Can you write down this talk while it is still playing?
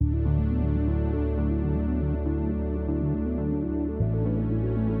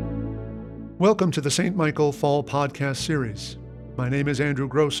Welcome to the St. Michael Fall Podcast Series. My name is Andrew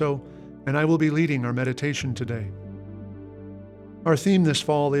Grosso, and I will be leading our meditation today. Our theme this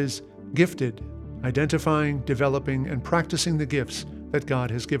fall is Gifted, identifying, developing, and practicing the gifts that God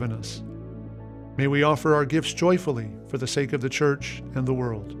has given us. May we offer our gifts joyfully for the sake of the Church and the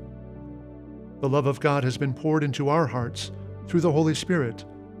world. The love of God has been poured into our hearts through the Holy Spirit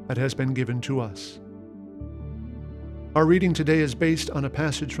that has been given to us. Our reading today is based on a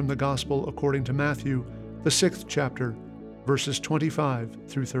passage from the Gospel according to Matthew, the 6th chapter, verses 25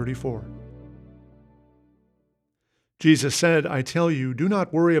 through 34. Jesus said, "I tell you, do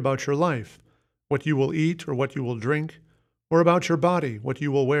not worry about your life, what you will eat or what you will drink, or about your body, what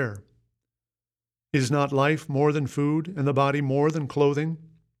you will wear. Is not life more than food, and the body more than clothing?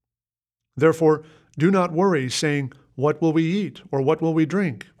 Therefore, do not worry, saying, 'What will we eat, or what will we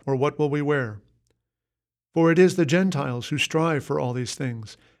drink, or what will we wear?' For it is the Gentiles who strive for all these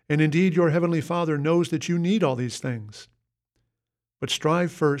things, and indeed your heavenly Father knows that you need all these things. But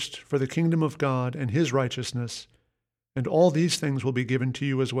strive first for the kingdom of God and His righteousness, and all these things will be given to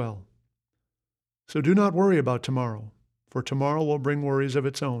you as well. So do not worry about tomorrow, for tomorrow will bring worries of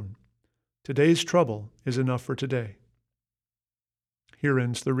its own. Today's trouble is enough for today." Here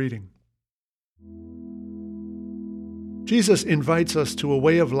ends the reading. Jesus invites us to a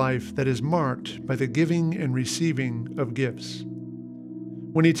way of life that is marked by the giving and receiving of gifts.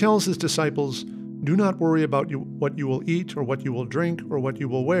 When He tells His disciples, "Do not worry about what you will eat or what you will drink or what you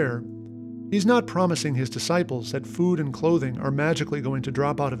will wear," He's not promising His disciples that food and clothing are magically going to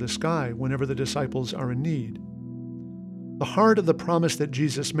drop out of the sky whenever the disciples are in need. The heart of the promise that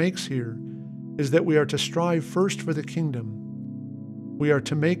Jesus makes here is that we are to strive first for the kingdom. We are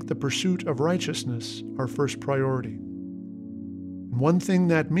to make the pursuit of righteousness our first priority. And one thing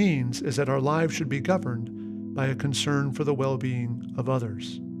that means is that our lives should be governed by a concern for the well-being of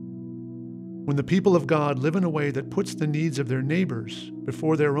others. When the people of God live in a way that puts the needs of their neighbors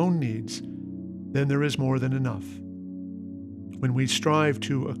before their own needs, then there is more than enough. When we strive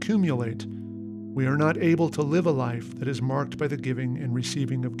to accumulate, we are not able to live a life that is marked by the giving and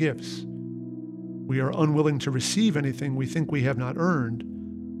receiving of gifts. We are unwilling to receive anything we think we have not earned,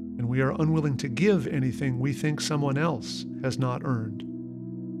 and we are unwilling to give anything we think someone else has not earned.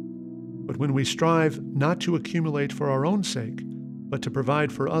 But when we strive not to accumulate for our own sake, but to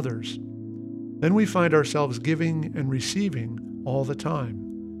provide for others, then we find ourselves giving and receiving all the time.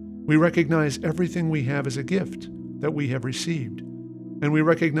 We recognize everything we have as a gift that we have received, and we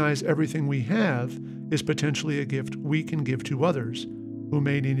recognize everything we have is potentially a gift we can give to others who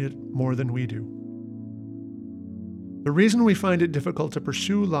may need it more than we do. The reason we find it difficult to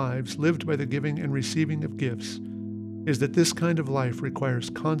pursue lives lived by the giving and receiving of gifts is that this kind of life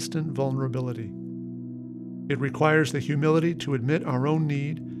requires constant vulnerability. It requires the humility to admit our own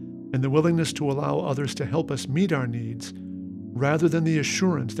need and the willingness to allow others to help us meet our needs, rather than the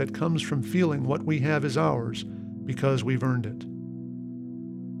assurance that comes from feeling what we have is ours because we've earned it.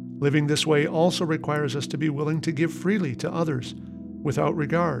 Living this way also requires us to be willing to give freely to others without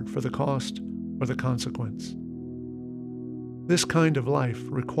regard for the cost or the consequence. This kind of life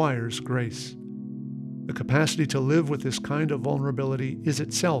requires grace. The capacity to live with this kind of vulnerability is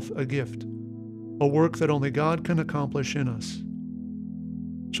itself a gift, a work that only God can accomplish in us.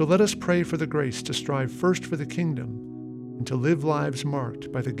 So let us pray for the grace to strive first for the kingdom and to live lives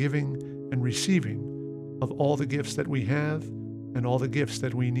marked by the giving and receiving of all the gifts that we have and all the gifts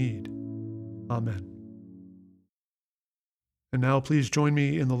that we need. Amen. And now please join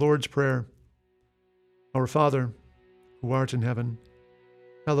me in the Lord's Prayer. Our Father, who art in heaven,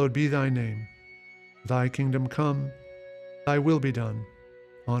 hallowed be thy name. Thy kingdom come, thy will be done,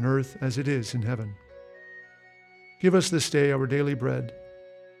 on earth as it is in heaven. Give us this day our daily bread,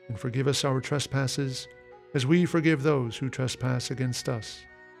 and forgive us our trespasses, as we forgive those who trespass against us.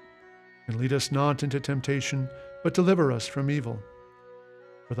 And lead us not into temptation, but deliver us from evil.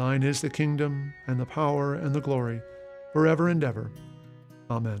 For thine is the kingdom, and the power, and the glory, forever and ever.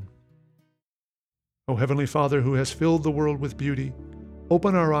 Amen. O Heavenly Father, who has filled the world with beauty,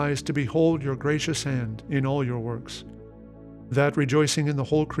 open our eyes to behold your gracious hand in all your works, that, rejoicing in the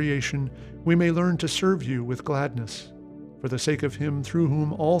whole creation, we may learn to serve you with gladness, for the sake of him through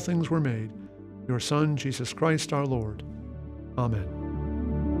whom all things were made, your Son, Jesus Christ our Lord. Amen.